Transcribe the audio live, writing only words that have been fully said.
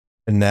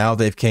And now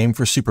they've came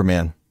for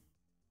Superman.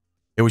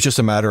 It was just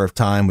a matter of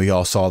time. We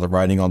all saw the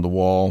writing on the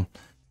wall.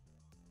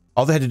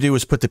 All they had to do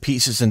was put the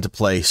pieces into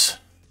place.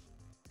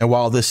 And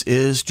while this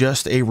is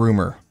just a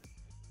rumor,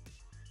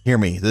 hear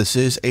me, this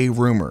is a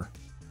rumor.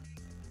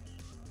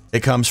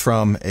 It comes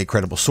from a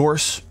credible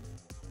source,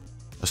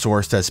 a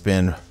source that's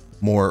been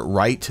more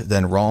right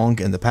than wrong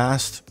in the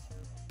past.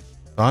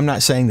 So I'm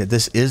not saying that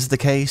this is the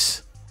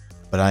case,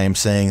 but I am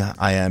saying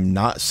I am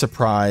not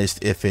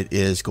surprised if it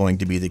is going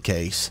to be the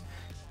case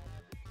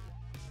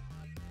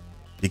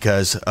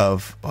because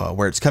of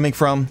where it's coming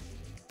from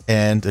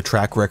and the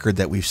track record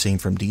that we've seen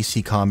from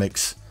DC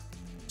Comics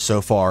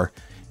so far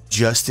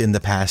just in the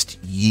past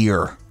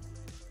year.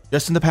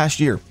 Just in the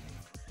past year,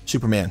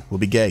 Superman will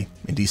be gay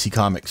in DC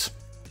Comics.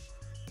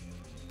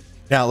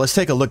 Now, let's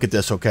take a look at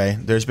this, okay?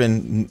 There's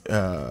been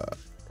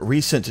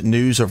recent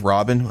news of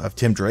Robin, of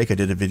Tim Drake. I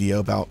did a video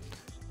about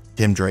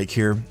Tim Drake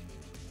here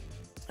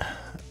a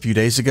few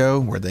days ago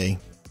where they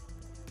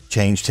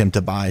changed him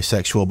to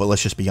bisexual. But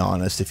let's just be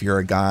honest. If you're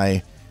a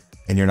guy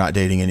and you're not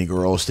dating any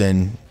girls,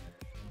 then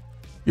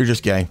you're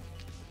just gay.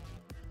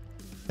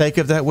 Take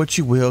of that what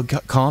you will.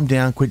 Calm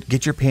down. Quit.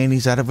 Get your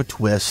panties out of a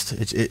twist.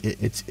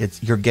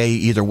 It's you're gay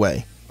either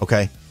way,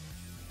 okay?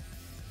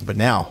 But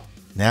now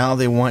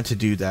they want to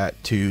do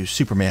that to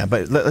Superman.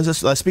 But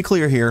let's be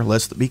clear here.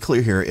 Let's be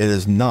clear here. It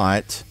is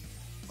not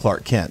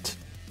Clark Kent.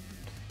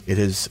 It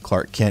is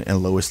Clark Kent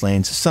and Lois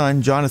Lane's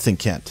son, Jonathan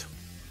Kent,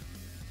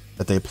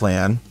 that they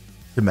plan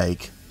to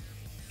make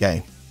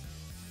gay.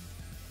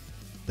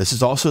 This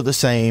is also the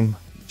same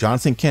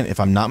Jonathan Kent. If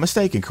I'm not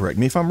mistaken, correct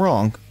me if I'm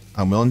wrong.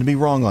 I'm willing to be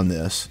wrong on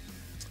this.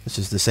 This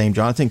is the same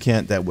Jonathan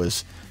Kent that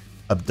was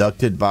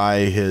abducted by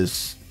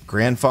his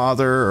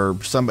grandfather or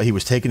somebody. He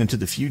was taken into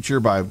the future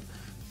by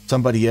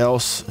somebody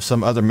else,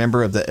 some other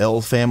member of the L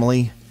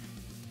family,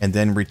 and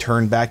then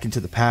returned back into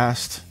the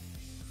past.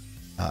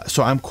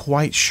 So I'm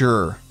quite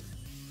sure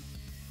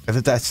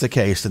if that's the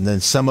case, and then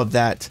some of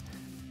that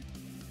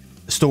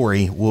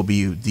story will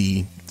be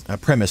the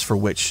premise for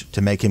which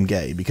to make him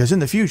gay. Because in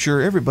the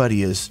future,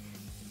 everybody is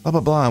blah,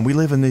 blah, blah, and we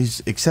live in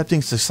these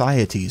accepting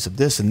societies of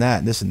this and that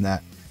and this and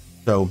that.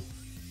 So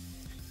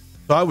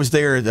I was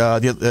there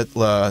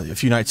a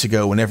few nights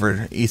ago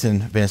whenever Ethan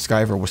Van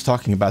Sciver was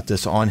talking about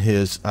this on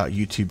his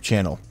YouTube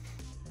channel.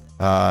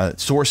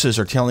 Sources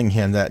are telling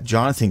him that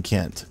Jonathan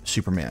Kent,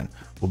 Superman,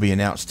 will be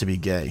announced to be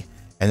gay,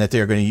 and that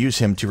they're going to use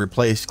him to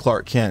replace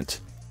Clark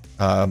Kent,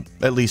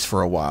 at least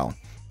for a while.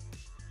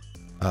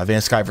 Van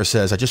Sciver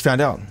says, I just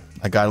found out.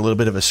 I got a little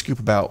bit of a scoop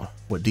about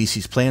what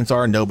DC's plans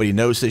are. Nobody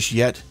knows this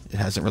yet. It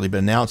hasn't really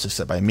been announced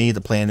except by me.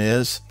 The plan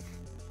is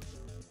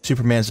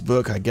Superman's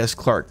book, I guess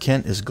Clark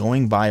Kent is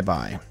going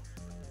bye-bye.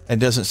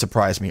 And it doesn't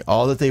surprise me.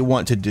 All that they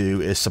want to do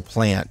is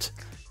supplant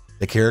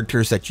the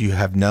characters that you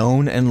have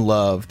known and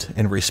loved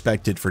and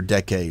respected for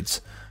decades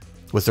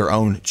with their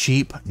own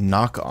cheap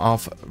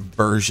knockoff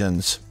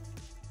versions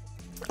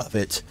of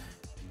it,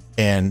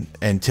 and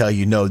tell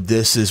you, no,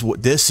 this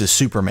is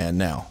Superman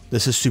now.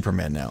 This is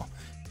Superman now.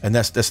 And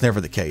that's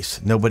never the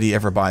case. Nobody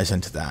ever buys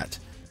into that.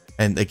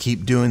 And they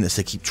keep doing this.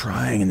 They keep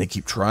trying and they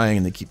keep trying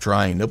and they keep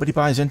trying. Nobody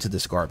buys into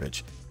this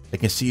garbage. They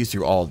can see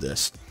through all of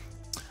this.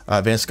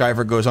 Van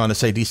Sciver goes on to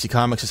say DC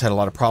Comics has had a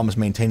lot of problems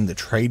maintaining the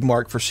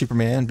trademark for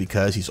Superman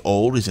because he's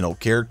old. He's an old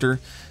character.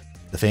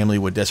 The family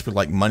would desperately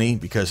like money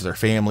because their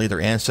family,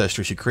 their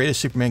ancestors who created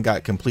Superman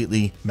got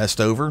completely messed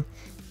over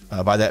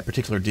by that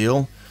particular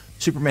deal.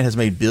 Superman has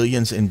made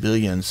billions and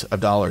billions of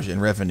dollars in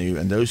revenue,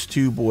 and those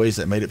two boys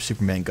that made up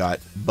Superman got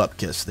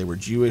bupkis. They were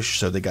Jewish,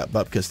 so they got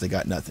bupkis. They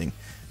got nothing.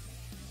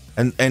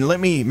 And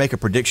let me make a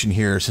prediction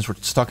here, since we're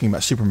talking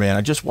about Superman.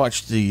 I just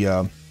watched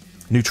the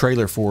new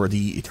trailer for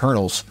the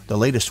Eternals, the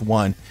latest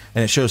one,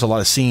 and it shows a lot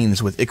of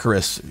scenes with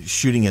Icarus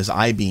shooting his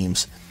eye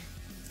beams.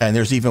 And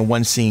there's even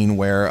one scene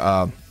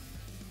where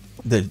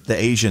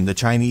the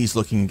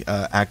Chinese-looking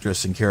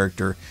actress and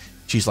character,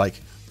 she's like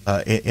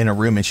in a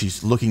room and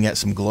she's looking at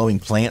some glowing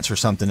plants or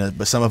something,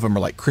 but some of them are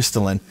like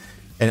crystalline.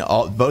 And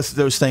both of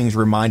those things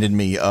reminded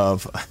me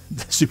of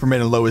the Superman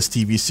and Lois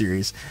TV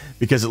series,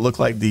 because it looked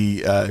like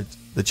the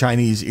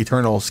Chinese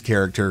Eternals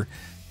character,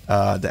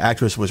 the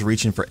actress was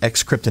reaching for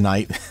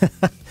X-kryptonite,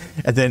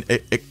 and then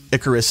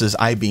Icarus's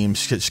eye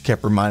beams just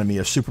kept reminding me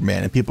of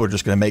Superman, and people are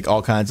just going to make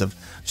all kinds of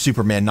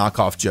Superman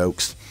knockoff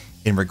jokes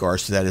in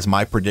regards to that, is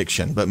my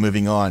prediction. But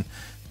moving on,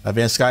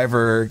 Van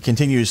Sciver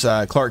continues,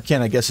 Clark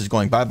Kent, I guess, is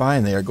going bye-bye,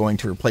 and they are going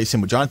to replace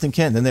him with Jonathan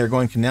Kent, and then they're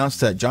going to announce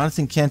that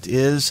Jonathan Kent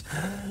is...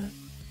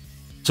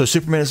 So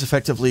Superman is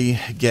effectively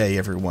gay,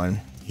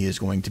 everyone. He is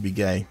going to be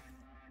gay.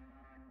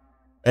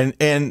 And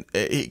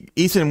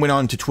Ethan went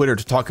on to Twitter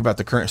to talk about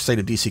the current state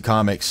of DC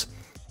Comics,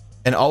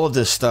 and all of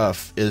this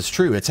stuff is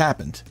true. It's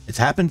happened. It's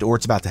happened, or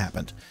it's about to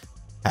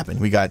happen.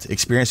 We got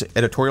experienced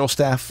editorial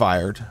staff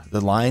fired.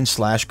 The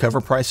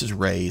line/cover prices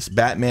raised.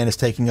 Batman is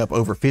taking up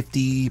over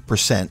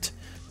 50%,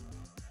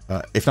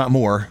 if not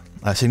more,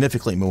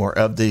 significantly more,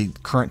 of the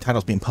current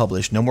titles being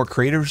published. No more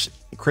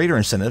creator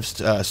incentives.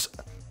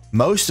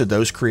 Most of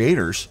those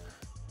creators,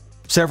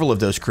 several of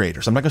those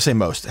creators, I'm not going to say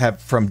most, have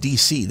from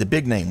DC, the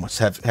big name ones,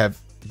 have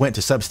went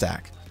to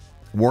Substack.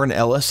 Warren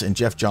Ellis and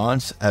Jeff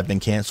Johns have been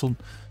canceled.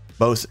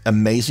 Both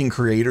amazing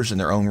creators in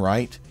their own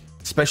right,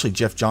 especially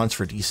Jeff Johns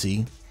for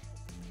DC.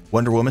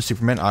 Wonder Woman,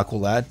 Superman,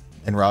 Aqualad,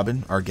 and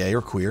Robin are gay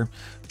or queer.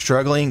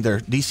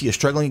 DC is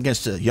struggling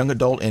against the young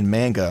adult and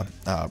manga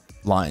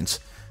lines.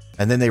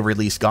 And then they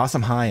released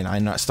Gotham High and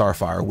I'm Not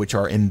Starfire, which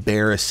are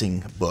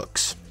embarrassing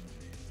books.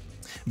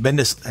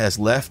 Bendis has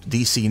left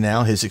DC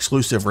now. His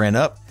exclusive ran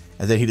up,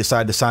 and then he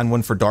decided to sign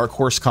one for Dark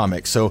Horse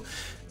Comics. So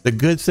the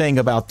good thing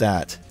about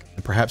that,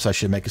 and perhaps I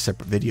should make a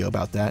separate video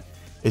about that,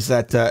 is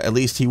that at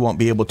least he won't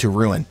be able to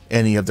ruin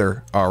any of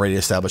their already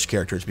established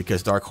characters,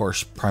 because Dark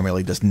Horse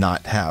primarily does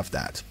not have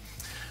that.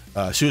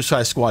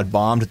 Suicide Squad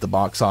bombed at the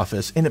box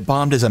office, and it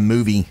bombed as a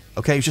movie.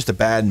 Okay, it's just a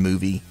bad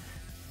movie.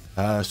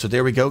 So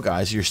there we go,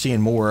 guys. You're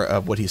seeing more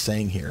of what he's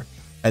saying here.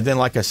 And then,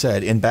 like I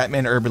said, in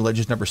Batman Urban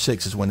Legends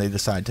 #6 is when they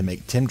decide to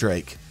make Tim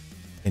Drake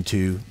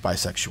into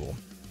bisexual.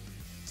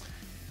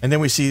 And then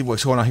we see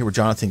what's going on here with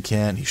Jonathan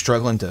Kent. He's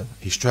struggling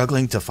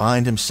to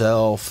find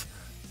himself.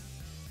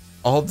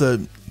 All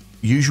the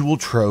usual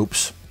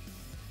tropes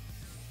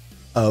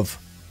of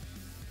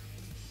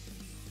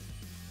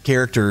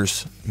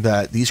characters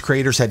that these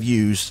creators have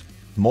used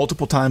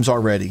multiple times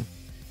already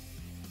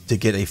to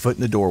get a foot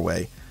in the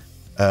doorway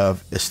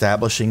of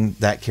establishing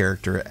that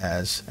character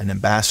as an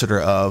ambassador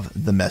of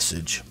the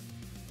message.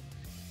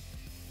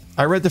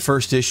 I read the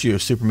first issue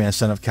of Superman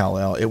Son of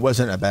Kal-El. It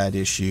wasn't a bad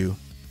issue.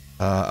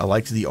 I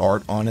liked the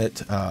art on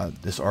it.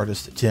 This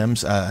artist,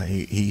 Tim's,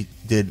 he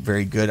did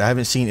very good. I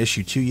haven't seen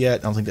issue 2 yet.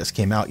 I don't think that's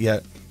came out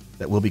yet.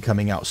 That will be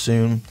coming out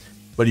soon.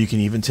 But you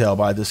can even tell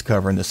by this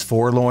cover and this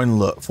forlorn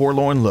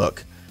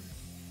look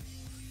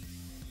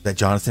that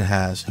Jonathan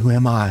has. Who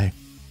am I?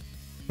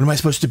 What am I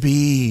supposed to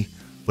be?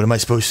 What am I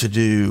supposed to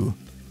do?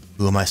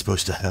 Who am I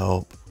supposed to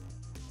help?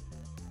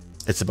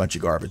 It's a bunch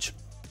of garbage.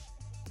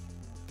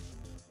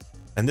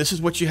 And this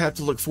is what you have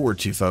to look forward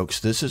to, folks.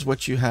 This is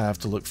what you have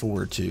to look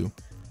forward to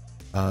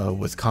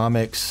with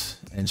comics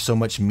and so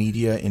much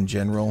media in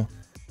general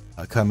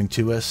coming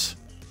to us.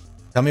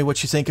 Tell me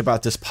what you think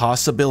about this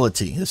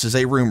possibility. This is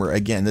a rumor.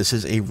 Again, this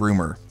is a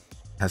rumor.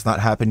 Has not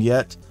happened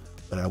yet,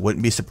 but I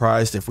wouldn't be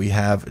surprised if we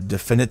have a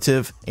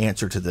definitive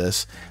answer to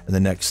this in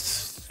the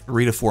next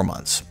 3 to 4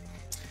 months.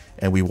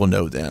 And we will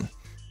know then.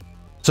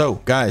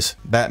 So, guys,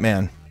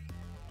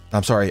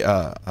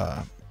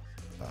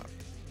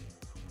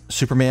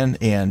 Superman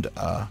and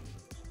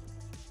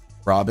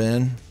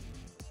Robin,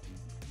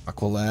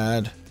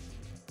 Aqualad,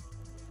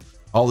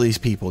 all these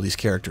people, these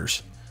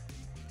characters.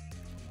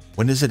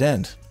 When does it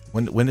end?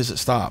 When does it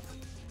stop?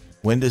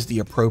 When does the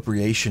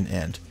appropriation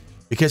end?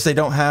 Because they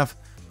don't have,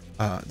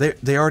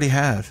 they already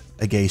have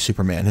a gay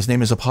Superman. His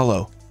name is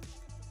Apollo,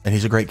 and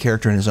he's a great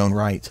character in his own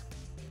right.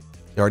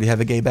 They already have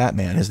a gay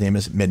Batman. His name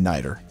is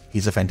Midnighter.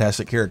 He's a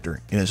fantastic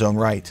character in his own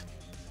right.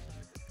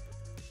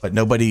 But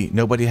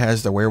nobody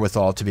has the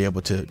wherewithal to be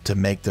able to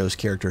make those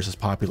characters as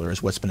popular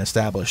as what's been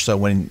established. So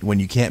when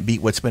you can't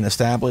beat what's been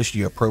established,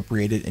 you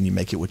appropriate it and you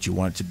make it what you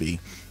want it to be.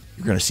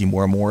 You're going to see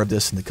more and more of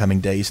this in the coming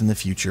days in the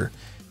future.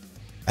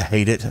 I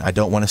hate it. I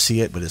don't want to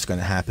see it, but it's going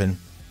to happen.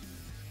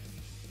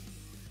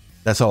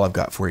 That's all I've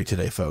got for you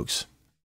today, folks.